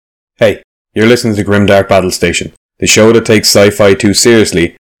Hey, you're listening to Grimdark Battle Station, the show that takes sci-fi too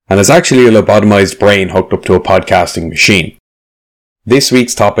seriously and is actually a lobotomized brain hooked up to a podcasting machine. This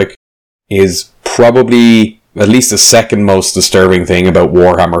week's topic is probably at least the second most disturbing thing about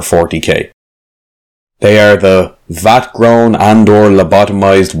Warhammer 40k. They are the vat-grown and/or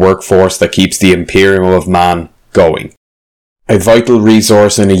lobotomized workforce that keeps the Imperium of Man going. A vital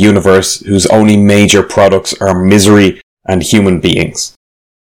resource in a universe whose only major products are misery and human beings.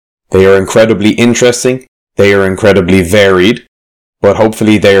 They are incredibly interesting, they are incredibly varied, but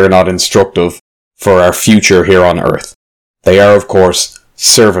hopefully they are not instructive for our future here on Earth. They are, of course,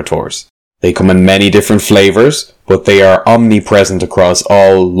 Servitors. They come in many different flavours, but they are omnipresent across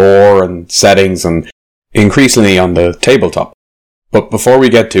all lore and settings and increasingly on the tabletop. But before we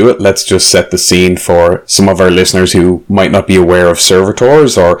get to it, let's just set the scene for some of our listeners who might not be aware of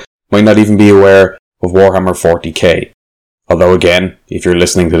Servitors or might not even be aware of Warhammer 40k. Although again, if you're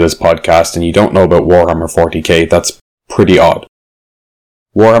listening to this podcast and you don't know about Warhammer 40k, that's pretty odd.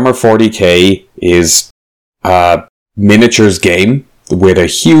 Warhammer 40k is a miniatures game with a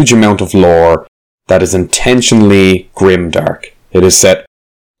huge amount of lore that is intentionally grimdark. It is set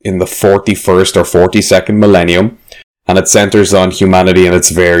in the 41st or 42nd millennium, and it centers on humanity and its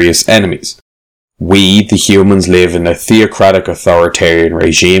various enemies. We, the humans, live in a theocratic authoritarian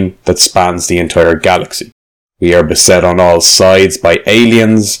regime that spans the entire galaxy. We are beset on all sides by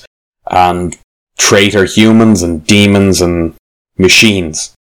aliens and traitor humans and demons and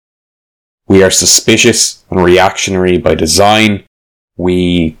machines. We are suspicious and reactionary by design.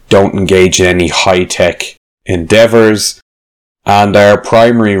 We don't engage in any high-tech endeavours. And our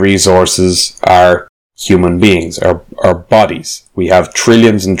primary resources are human beings, our bodies. We have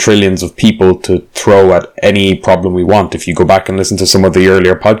trillions and trillions of people to throw at any problem we want. If you go back and listen to some of the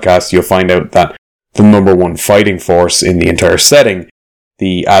earlier podcasts, you'll find out that the number one fighting force in the entire setting,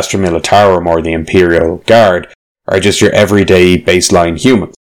 the Astra Militarum or the Imperial Guard, are just your everyday baseline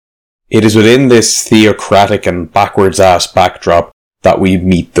humans. It is within this theocratic and backwards-ass backdrop that we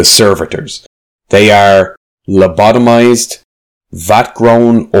meet the Servitors. They are lobotomized,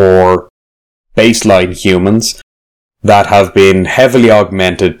 vat-grown or baseline humans that have been heavily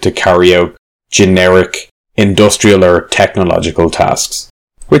augmented to carry out generic industrial or technological tasks.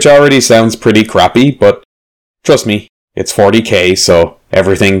 Which already sounds pretty crappy, but trust me, it's 40k, so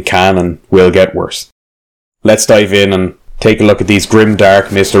everything can and will get worse. Let's dive in and take a look at these grimdark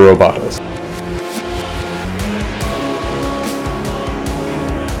Mr. Robotos.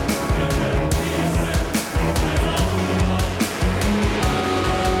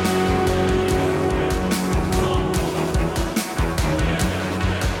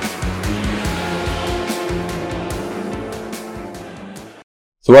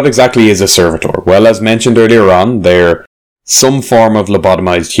 So what exactly is a servitor? Well, as mentioned earlier on, they're some form of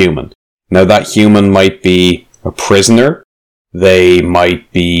lobotomized human. Now that human might be a prisoner, they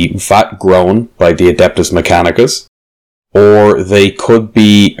might be vat-grown by the Adeptus Mechanicus, or they could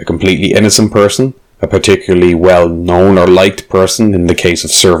be a completely innocent person, a particularly well-known or liked person in the case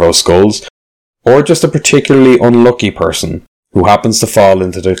of servo skulls, or just a particularly unlucky person who happens to fall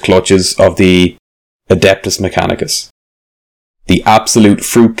into the clutches of the Adeptus Mechanicus. The absolute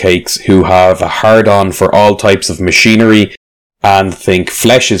fruitcakes who have a hard-on for all types of machinery and think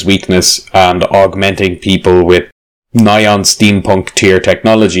flesh is weakness and augmenting people with nigh-on steampunk tier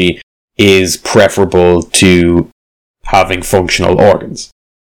technology is preferable to having functional organs.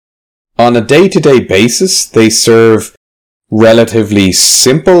 On a day-to-day basis, they serve relatively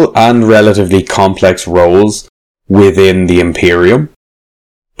simple and relatively complex roles within the Imperium.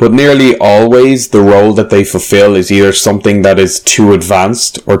 But nearly always the role that they fulfill is either something that is too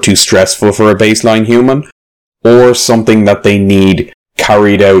advanced or too stressful for a baseline human, or something that they need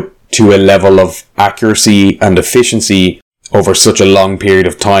carried out to a level of accuracy and efficiency over such a long period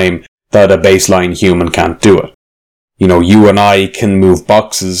of time that a baseline human can't do it. You know, you and I can move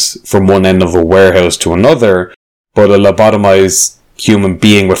boxes from one end of a warehouse to another, but a lobotomized human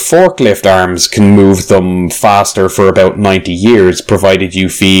being with forklift arms can move them faster for about 90 years, provided you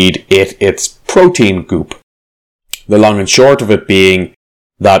feed it its protein goop. The long and short of it being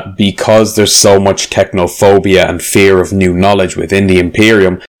that because there's so much technophobia and fear of new knowledge within the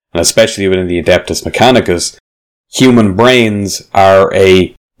Imperium, and especially within the Adeptus Mechanicus, human brains are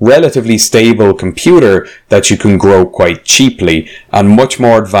a relatively stable computer that you can grow quite cheaply and much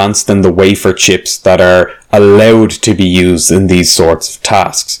more advanced than the wafer chips that are allowed to be used in these sorts of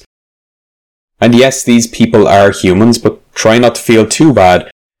tasks. And yes, these people are humans, but try not to feel too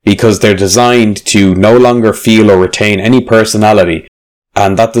bad because they're designed to no longer feel or retain any personality,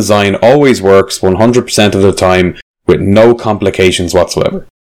 and that design always works 100% of the time with no complications whatsoever.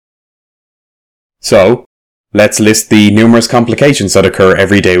 So, let's list the numerous complications that occur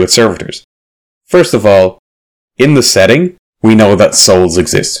every day with servitors. First of all, in the setting, we know that souls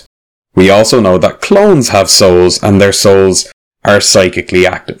exist. We also know that clones have souls and their souls are psychically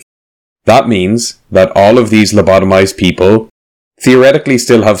active. That means that all of these lobotomized people theoretically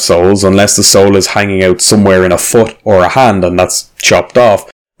still have souls unless the soul is hanging out somewhere in a foot or a hand and that's chopped off.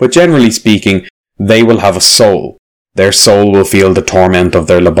 But generally speaking, they will have a soul. Their soul will feel the torment of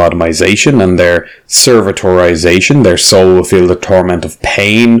their lobotomization and their servitorization. Their soul will feel the torment of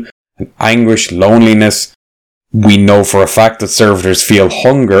pain and anguish, loneliness. We know for a fact that servitors feel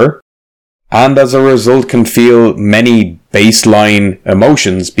hunger and as a result can feel many baseline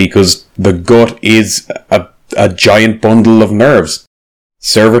emotions because the gut is a giant bundle of nerves.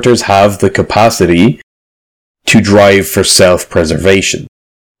 Servitors have the capacity to drive for self-preservation.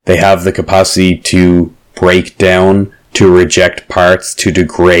 They have the capacity to break down, to reject parts, to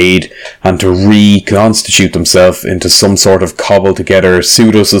degrade, and to reconstitute themselves into some sort of cobbled-together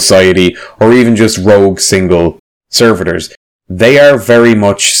pseudo-society or even just rogue single servitors. They are very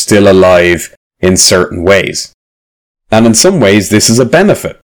much still alive in certain ways. And in some ways, this is a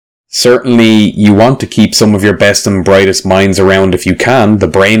benefit. Certainly, you want to keep some of your best and brightest minds around if you can. The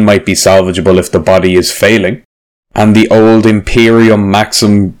brain might be salvageable if the body is failing. And the old Imperium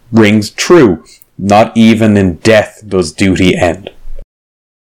maxim rings true. Not even in death does duty end.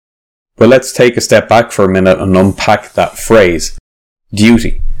 But let's take a step back for a minute and unpack that phrase.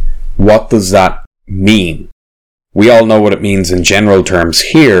 Duty. What does that mean? We all know what it means in general terms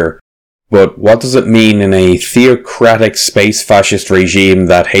here, but what does it mean in a theocratic space fascist regime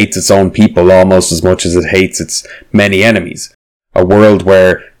that hates its own people almost as much as it hates its many enemies? A world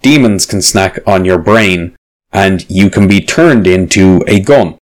where demons can snack on your brain and you can be turned into a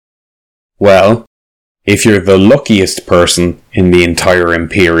gun. Well, if you're the luckiest person in the entire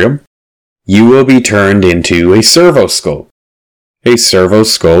Imperium, you will be turned into a servo skull. A servo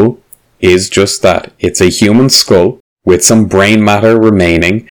skull is just that. It's a human skull with some brain matter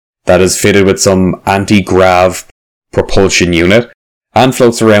remaining that is fitted with some anti-grav propulsion unit and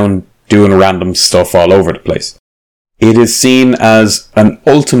floats around doing random stuff all over the place. It is seen as an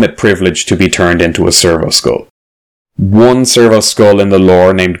ultimate privilege to be turned into a servo skull. One servo skull in the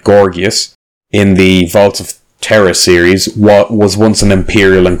lore named Gorgias in the Vaults of Terra series was once an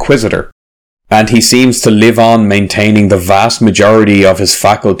Imperial Inquisitor, and he seems to live on maintaining the vast majority of his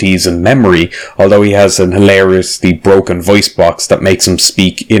faculties and memory, although he has an hilariously broken voice box that makes him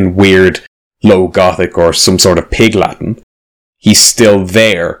speak in weird low Gothic or some sort of pig Latin. He's still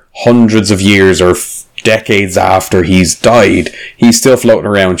there, hundreds of years or decades after he's died. He's still floating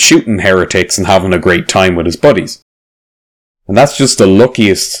around shooting heretics and having a great time with his buddies. And that's just the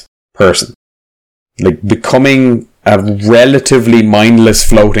luckiest person. Like, becoming a relatively mindless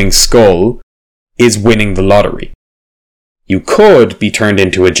floating skull is winning the lottery. You could be turned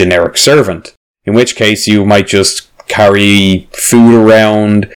into a generic servant, in which case you might just carry food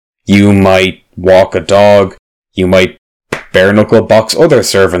around, you might walk a dog, you might bare-knuckle box other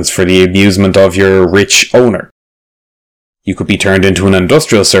servants for the amusement of your rich owner. You could be turned into an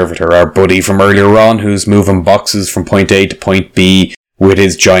industrial servitor, our buddy from earlier on who's moving boxes from point A to point B with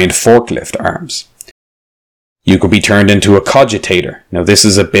his giant forklift arms. You could be turned into a cogitator. Now this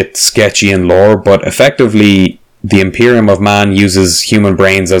is a bit sketchy in lore, but effectively the Imperium of Man uses human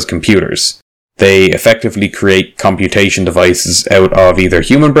brains as computers. They effectively create computation devices out of either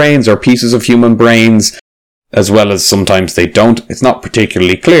human brains or pieces of human brains, as well as sometimes they don't. It's not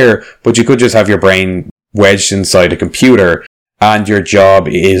particularly clear, but you could just have your brain wedged inside a computer, and your job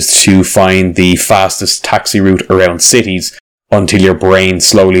is to find the fastest taxi route around cities until your brain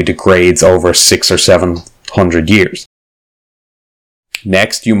slowly degrades over 600 or 700 years.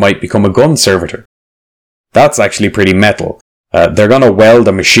 Next, you might become a gun servitor. That's actually pretty metal. They're going to weld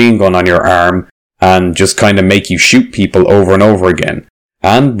a machine gun on your arm and just kind of make you shoot people over and over again.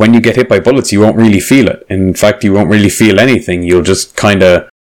 And when you get hit by bullets, you won't really feel it. In fact, you won't really feel anything. You'll just kind of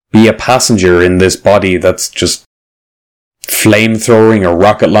be a passenger in this body that's just flamethrowing or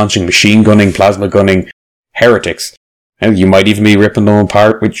rocket launching, machine gunning, plasma gunning heretics. And you might even be ripping them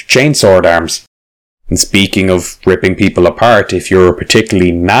apart with chainsword arms. And speaking of ripping people apart, if you're a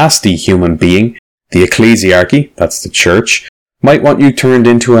particularly nasty human being, the ecclesiarchy, that's the church, might want you turned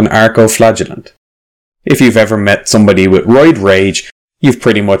into an arco-flagellant. If you've ever met somebody with roid rage, you've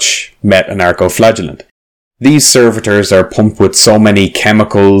pretty much met an arco-flagellant. These servitors are pumped with so many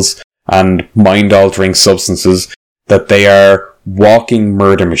chemicals and mind-altering substances that they are walking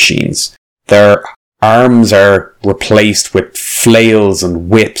murder machines. Their arms are replaced with flails and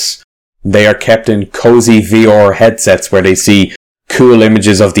whips. They are kept in cozy VR headsets where they see cool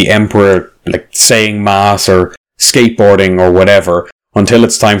images of the Emperor like saying mass or skateboarding or whatever, until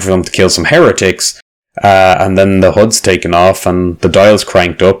it's time for them to kill some heretics, and then the HUD's taken off and the dial's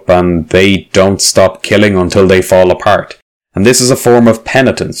cranked up and they don't stop killing until they fall apart. And this is a form of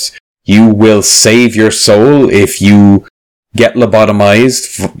penitence. You will save your soul if you get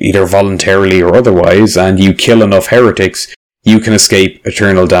lobotomized, either voluntarily or otherwise, and you kill enough heretics, you can escape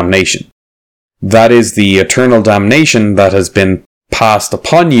eternal damnation. That is the eternal damnation that has been passed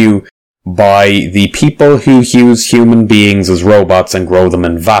upon you by the people who use human beings as robots and grow them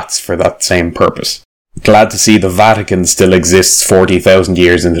in vats for that same purpose. Glad to see the Vatican still exists 40,000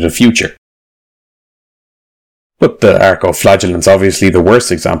 years into the future. But the arco-flagellant's obviously the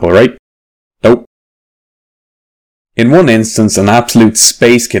worst example, right? Nope. In one instance, an absolute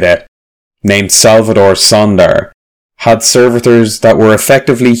space cadet named Salvador Sondar had servitors that were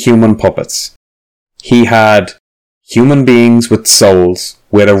effectively human puppets. He had human beings with souls,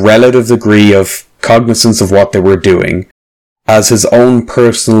 with a relative degree of cognizance of what they were doing, as his own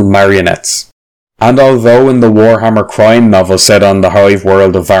personal marionettes. And although in the Warhammer crime novel set on the hive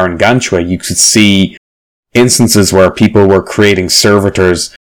world of Varanganchua, you could see instances where people were creating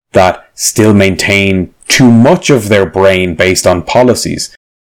servitors that still maintain too much of their brain based on policies,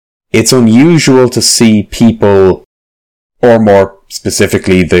 it's unusual to see people, or more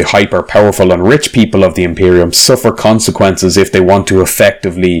specifically the hyper-powerful and rich people of the Imperium, suffer consequences if they want to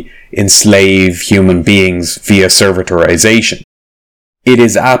effectively enslave human beings via servitorization. It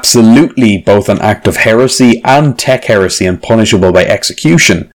is absolutely both an act of heresy and tech heresy and punishable by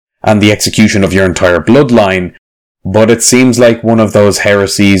execution, and the execution of your entire bloodline, but it seems like one of those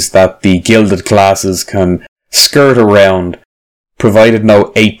heresies that the gilded classes can skirt around, provided no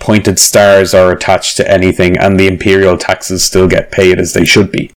 8-pointed stars are attached to anything and the imperial taxes still get paid as they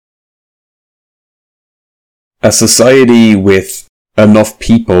should be. A society with enough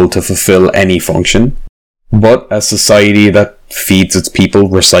people to fulfill any function, but a society that feeds its people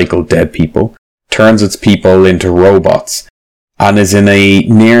recycled dead people, turns its people into robots, and is in a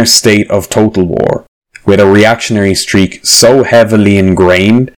near state of total war, with a reactionary streak so heavily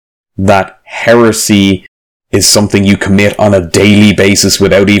ingrained that heresy is something you commit on a daily basis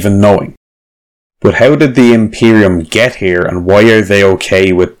without even knowing. But how did the Imperium get here, and why are they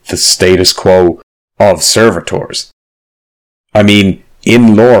okay with the status quo of servitors? I mean,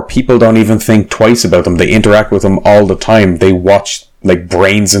 in lore, people don't even think twice about them. They interact with them all the time. They watch, like,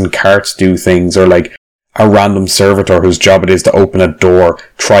 brains and carts do things, or like a random servitor whose job it is to open a door,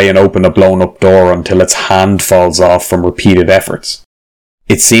 try and open a blown up door until its hand falls off from repeated efforts.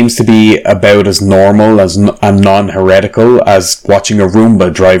 It seems to be about as normal and non-heretical as watching a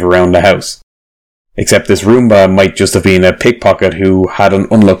Roomba drive around the house. Except this Roomba might just have been a pickpocket who had an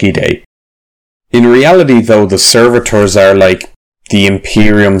unlucky day. In reality, though, the servitors are like the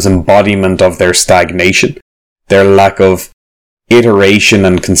Imperium's embodiment of their stagnation, their lack of iteration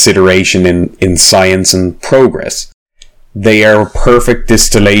and consideration in science and progress. They are a perfect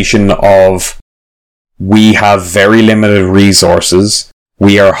distillation of, we have very limited resources,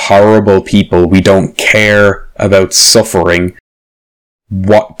 we are horrible people, we don't care about suffering,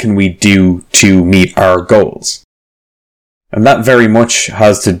 what can we do to meet our goals? And that very much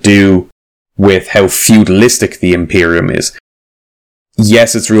has to do with how feudalistic the Imperium is.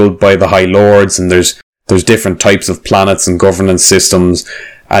 Yes, it's ruled by the High Lords, and there's different types of planets and governance systems,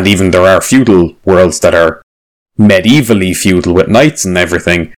 and even there are feudal worlds that are medievally feudal with knights and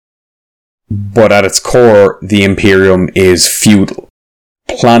everything. But at its core, the Imperium is feudal.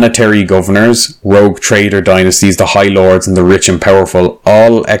 Planetary governors, rogue trader dynasties, the High Lords, and the rich and powerful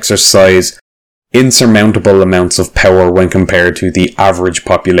all exercise insurmountable amounts of power when compared to the average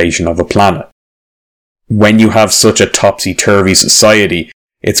population of a planet. When you have such a topsy-turvy society,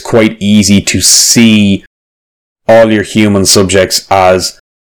 it's quite easy to see all your human subjects as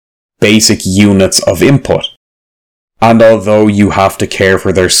basic units of input. And although you have to care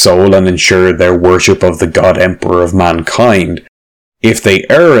for their soul and ensure their worship of the God Emperor of mankind, if they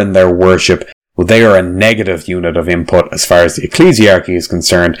err in their worship, well, they are a negative unit of input as far as the ecclesiarchy is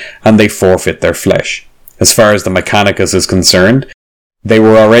concerned, and they forfeit their flesh. As far as the Mechanicus is concerned, they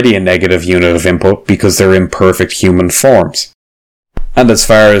were already a negative unit of input because they're imperfect human forms. And as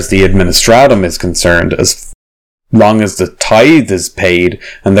far as the Administratum is concerned, as long as the tithe is paid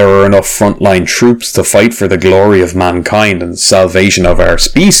and there are enough frontline troops to fight for the glory of mankind and salvation of our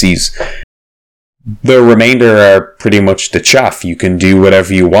species, the remainder are pretty much the chaff. You can do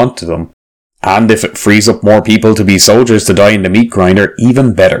whatever you want to them. And if it frees up more people to be soldiers to die in the meat grinder,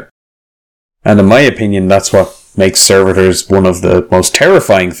 even better. And in my opinion, that's what makes servitors one of the most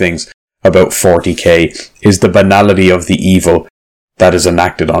terrifying things about 40k, is the banality of the evil that is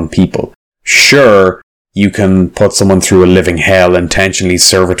enacted on people. Sure, you can put someone through a living hell, intentionally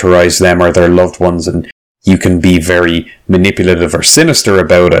servitorize them or their loved ones, and you can be very manipulative or sinister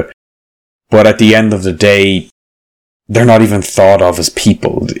about it. But at the end of the day, they're not even thought of as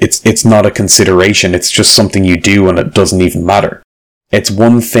people. It's not a consideration. It's just something you do, and it doesn't even matter. It's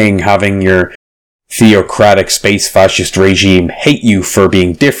one thing having your theocratic space fascist regime hate you for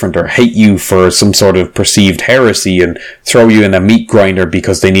being different, or hate you for some sort of perceived heresy and throw you in a meat grinder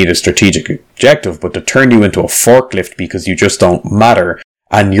because they need a strategic objective, but to turn you into a forklift because you just don't matter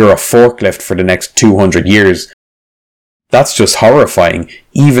and you're a forklift for the next 200 years, that's just horrifying.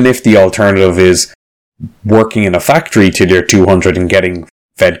 Even if the alternative is working in a factory till you're 200 and getting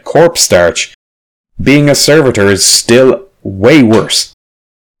fed corpse starch, being a servitor is still way worse.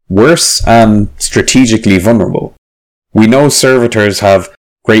 Worse and strategically vulnerable. We know servitors have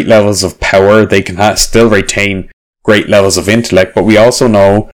great levels of power, they can still retain great levels of intellect, but we also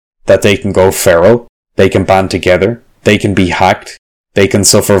know that they can go feral, they can band together, they can be hacked, they can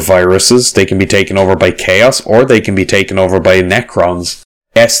suffer viruses, they can be taken over by chaos, or they can be taken over by necrons.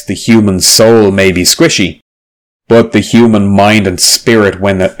 Yes, the human soul may be squishy, but the human mind and spirit,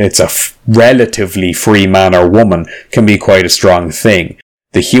 when it's a relatively free man or woman, can be quite a strong thing.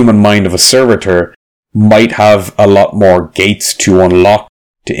 The human mind of a servitor might have a lot more gates to unlock,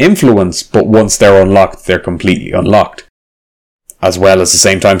 to influence, but once they're unlocked, they're completely unlocked. As well as the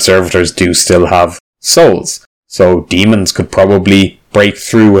same time, servitors do still have souls, so demons could probably break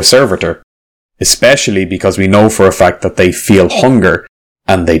through a servitor, especially because we know for a fact that they feel hunger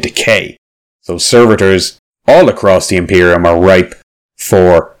and they decay. So servitors all across the Imperium are ripe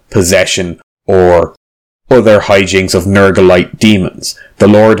for possession or other hijinks of Nurglite demons. The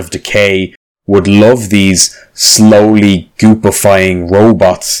Lord of Decay would love these slowly goopifying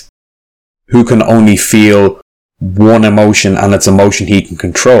robots who can only feel one emotion, and it's emotion he can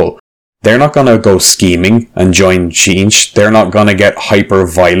control. They're not going to go scheming and join Tzeentch. They're not going to get hyper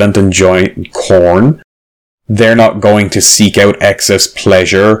violent and join Khorne. They're not going to seek out excess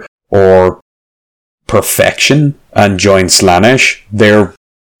pleasure or perfection and join Slaanesh. They're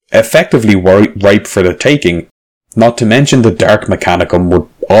effectively ripe for the taking. Not to mention the Dark Mechanicum would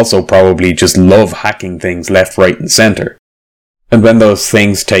also probably just love hacking things left, right and centre. And when those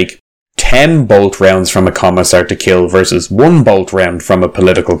things take 10 bolt rounds from a commissar to kill versus 1 bolt round from a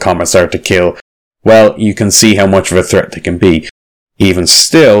political commissar to kill, well, you can see how much of a threat they can be. Even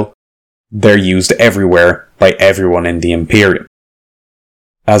still, they're used everywhere by everyone in the Imperium.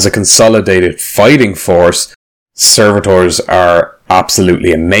 As a consolidated fighting force, servitors are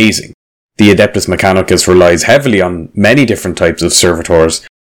absolutely amazing. The Adeptus Mechanicus relies heavily on many different types of servitors,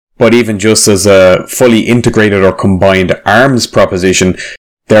 but even just as a fully integrated or combined arms proposition,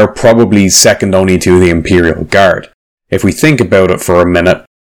 they're probably second only to the Imperial Guard. If we think about it for a minute,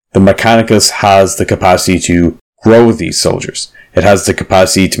 the Mechanicus has the capacity to grow these soldiers. It has the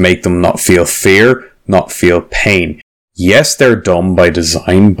capacity to make them not feel fear, not feel pain. Yes, they're dumb by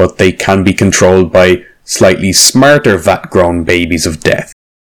design, but they can be controlled by slightly smarter vat-grown babies of death.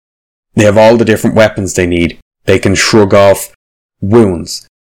 They have all the different weapons they need. They can shrug off wounds.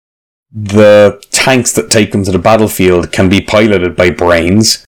 The tanks that take them to the battlefield can be piloted by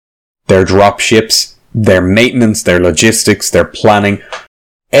brains. Their dropships, their maintenance, their logistics, their planning,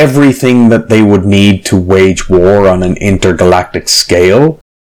 everything that they would need to wage war on an intergalactic scale,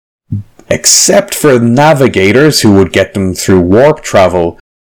 except for navigators who would get them through warp travel,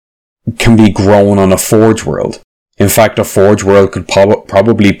 can be grown on a Forge world. In fact, a Forge world could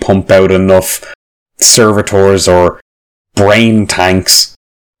probably pump out enough servitors or brain tanks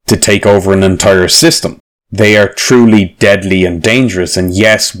to take over an entire system. They are truly deadly and dangerous, and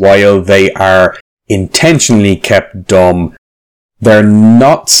yes, while they are intentionally kept dumb, they're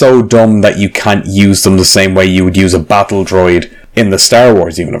not so dumb that you can't use them the same way you would use a battle droid in the Star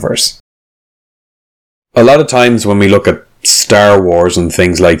Wars universe. A lot of times when we look at Star Wars and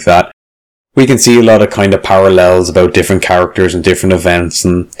things like that, we can see a lot of kind of parallels about different characters and different events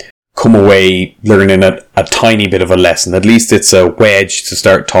and come away learning a tiny bit of a lesson. At least it's a wedge to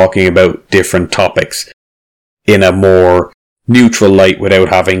start talking about different topics in a more neutral light without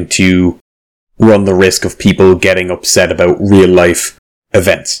having to run the risk of people getting upset about real life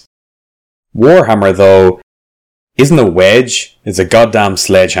events. Warhammer, though, isn't a wedge, it's a goddamn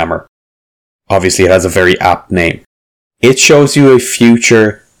sledgehammer. Obviously it has a very apt name. It shows you a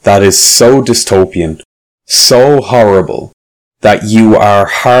future that is so dystopian, so horrible, that you are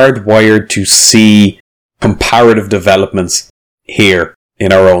hardwired to see comparative developments here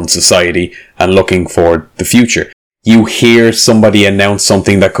in our own society and looking for the future. You hear somebody announce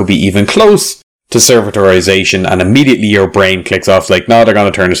something that could be even close to servitorization, and immediately your brain clicks off like, no, they're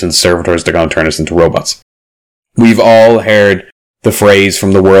going to turn us into servitors, they're going to turn us into robots. We've all heard the phrase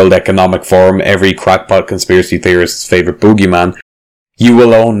from the World Economic Forum, every crackpot conspiracy theorist's favourite boogeyman, you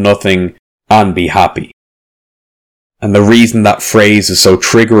will own nothing and be happy. And the reason that phrase is so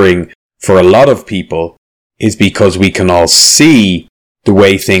triggering for a lot of people is because we can all see the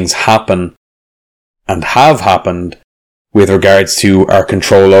way things happen and have happened with regards to our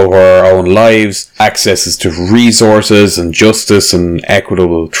control over our own lives, accesses to resources and justice and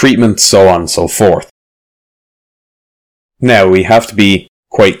equitable treatment, so on and so forth. Now, we have to be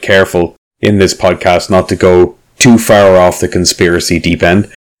quite careful in this podcast not to go too far off the conspiracy deep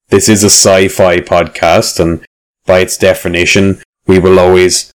end. This is a sci-fi podcast, and by its definition, we will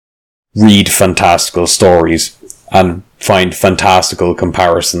always read fantastical stories and find fantastical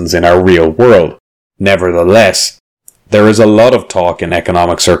comparisons in our real world. Nevertheless, there is a lot of talk in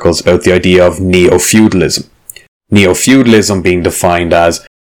economic circles about the idea of neo-feudalism. Neo-feudalism being defined as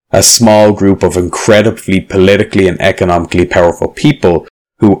a small group of incredibly politically and economically powerful people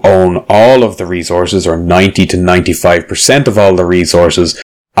who own all of the resources, or 90 to 95% of all the resources,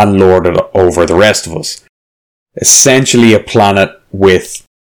 and lord it over the rest of us. Essentially a planet with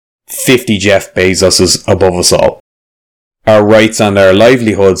 50 Jeff Bezoses above us all. Our rights and our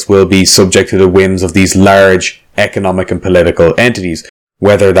livelihoods will be subject to the whims of these large economic and political entities,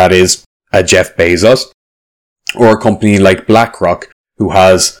 whether that is a Jeff Bezos or a company like BlackRock, who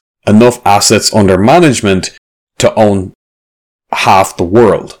has enough assets under management to own half the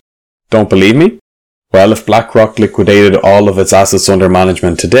world. Don't believe me? Well, if BlackRock liquidated all of its assets under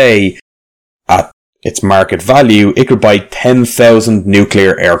management today at its market value, it could buy 10,000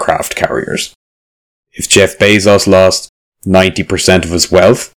 nuclear aircraft carriers. If Jeff Bezos lost 90% of his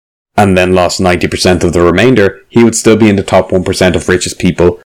wealth and then lost 90% of the remainder, he would still be in the top 1% of richest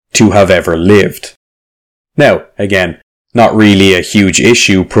people to have ever lived. Now, again, not really a huge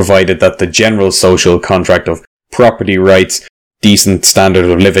issue, provided that the general social contract of property rights, decent standard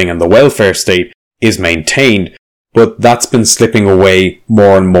of living, and the welfare state is maintained, but that's been slipping away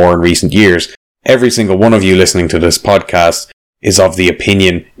more and more in recent years. Every single one of you listening to this podcast is of the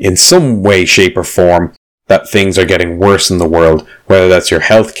opinion, in some way, shape, or form, that things are getting worse in the world, whether that's your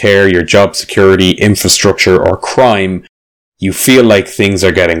healthcare, your job security, infrastructure, or crime. You feel like things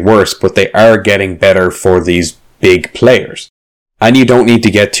are getting worse, but they are getting better for these big players. And you don't need to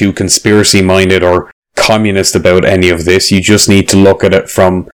get too conspiracy-minded or communist about any of this. You just need to look at it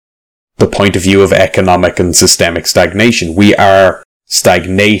from the point of view of economic and systemic stagnation. We are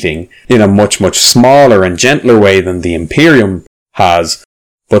stagnating in a much, much smaller and gentler way than the Imperium has,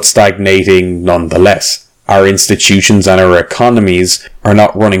 but stagnating nonetheless. Our institutions and our economies are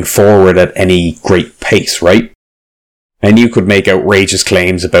not running forward at any great pace, right? And you could make outrageous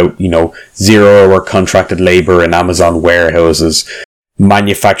claims about, 0-hour contracted labour in Amazon warehouses,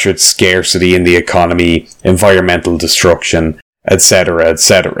 manufactured scarcity in the economy, environmental destruction, etc.,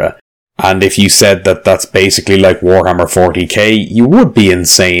 etc. And if you said that that's basically like Warhammer 40k, you would be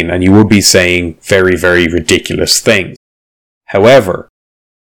insane and you would be saying very, very ridiculous things. However,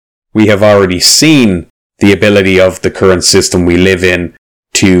 we have already seen the ability of the current system we live in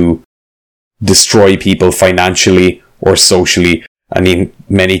to destroy people financially or socially, and in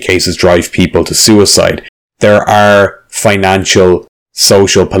many cases drive people to suicide. There are financial,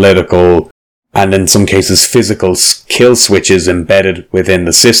 social, political, and in some cases physical kill switches embedded within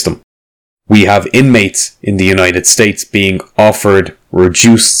the system. We have inmates in the United States being offered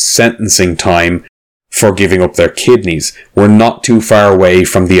reduced sentencing time for giving up their kidneys. We're not too far away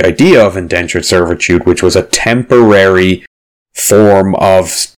from the idea of indentured servitude, which was a temporary form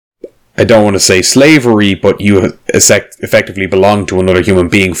of, I don't want to say slavery, but you effectively belong to another human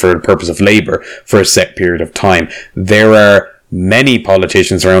being for the purpose of labour for a set period of time. There are many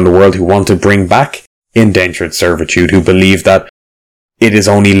politicians around the world who want to bring back indentured servitude, who believe that it is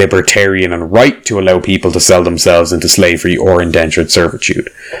only libertarian and right to allow people to sell themselves into slavery or indentured servitude.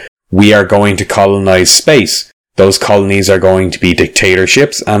 We are going to colonize space. Those colonies are going to be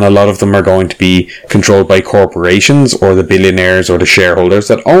dictatorships, and a lot of them are going to be controlled by corporations or the billionaires or the shareholders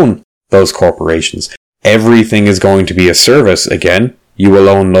that own those corporations. Everything is going to be a service. Again, you will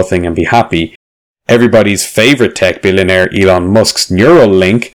own nothing and be happy. Everybody's favorite tech billionaire, Elon Musk's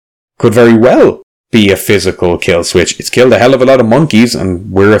Neuralink, could very well be a physical kill switch. It's killed a hell of a lot of monkeys,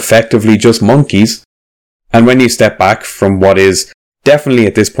 and we're effectively just monkeys. And when you step back from what is definitely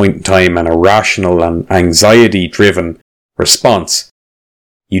at this point in time an irrational and anxiety-driven response,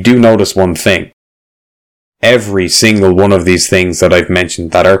 you do notice one thing. Every single one of these things that I've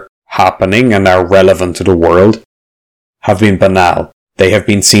mentioned that are happening and are relevant to the world have been banal. They have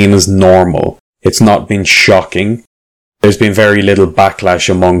been seen as normal. It's not been shocking. There's been very little backlash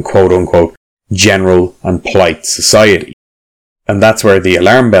among quote-unquote general and polite society. And that's where the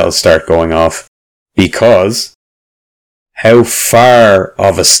alarm bells start going off, because how far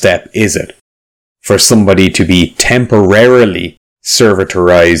of a step is it for somebody to be temporarily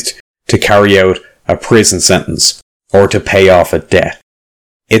servitorized to carry out a prison sentence or to pay off a debt?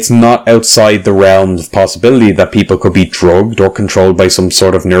 It's not outside the realm of possibility that people could be drugged or controlled by some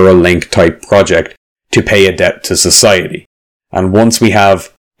sort of Neuralink type project to pay a debt to society. And once we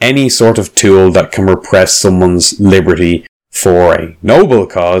have any sort of tool that can repress someone's liberty for a noble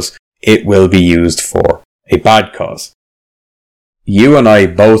cause, it will be used for a bad cause. You and I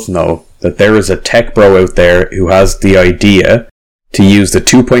both know that there is a tech bro out there who has the idea to use the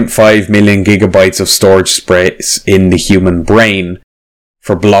 2.5 million gigabytes of storage space in the human brain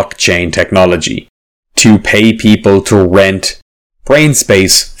for blockchain technology to pay people to rent brain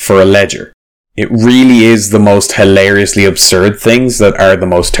space for a ledger. It really is the most hilariously absurd things that are the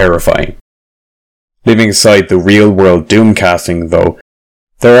most terrifying. Leaving aside the real world doomcasting though,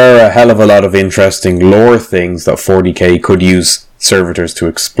 there are a hell of a lot of interesting lore things that 40k could use Servitors to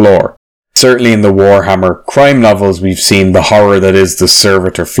explore. Certainly in the Warhammer crime novels we've seen the horror that is the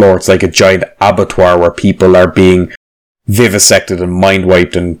Servitor floor. It's like a giant abattoir where people are being vivisected and mind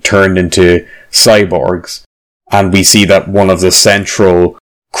wiped and turned into cyborgs. And we see that one of the central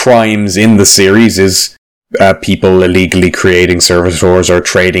crimes in the series is people illegally creating servitors or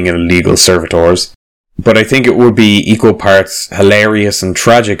trading in illegal servitors. But I think it would be equal parts hilarious and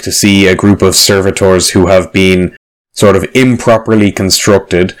tragic to see a group of servitors who have been sort of improperly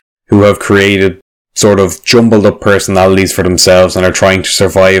constructed, who have created sort of jumbled up personalities for themselves and are trying to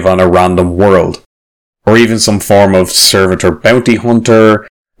survive on a random world. Or even some form of servitor bounty hunter,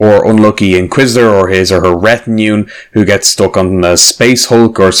 or unlucky inquisitor or his or her retinue who gets stuck on a space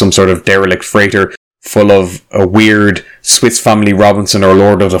hulk or some sort of derelict freighter full of a weird Swiss Family Robinson or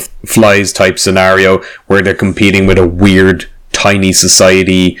Lord of the Flies type scenario where they're competing with a weird tiny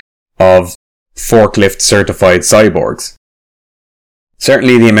society of forklift certified cyborgs.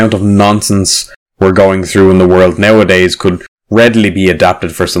 Certainly the amount of nonsense we're going through in the world nowadays could readily be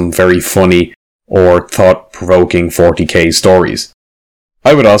adapted for some very funny or thought-provoking 40k stories.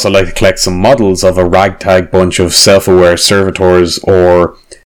 I would also like to collect some models of a ragtag bunch of self-aware servitors or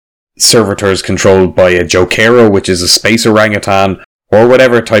servitors controlled by a Jokero, which is a space orangutan, or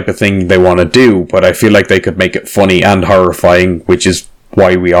whatever type of thing they want to do, but I feel like they could make it funny and horrifying, which is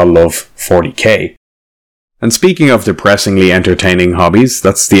why we all love 40k. And speaking of depressingly entertaining hobbies,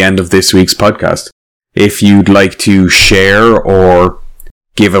 that's the end of this week's podcast. If you'd like to share or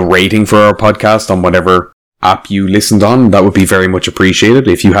give a rating for our podcast on whatever app you listened on, that would be very much appreciated.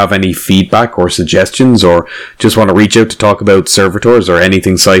 If you have any feedback or suggestions or just want to reach out to talk about servitors or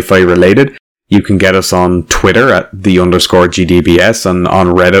anything sci-fi related, you can get us on Twitter at @the_GDBS and on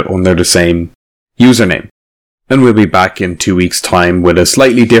Reddit under the same username. And we'll be back in 2 weeks' time with a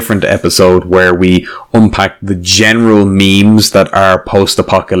slightly different episode where we unpack the general memes that are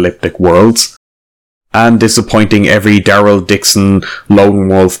post-apocalyptic worlds and disappointing every Daryl Dixon lone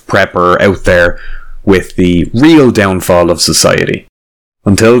wolf prepper out there with the real downfall of society.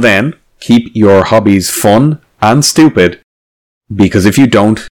 Until then, keep your hobbies fun and stupid, because if you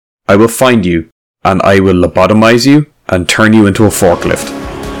don't, I will find you and I will lobotomize you and turn you into a forklift.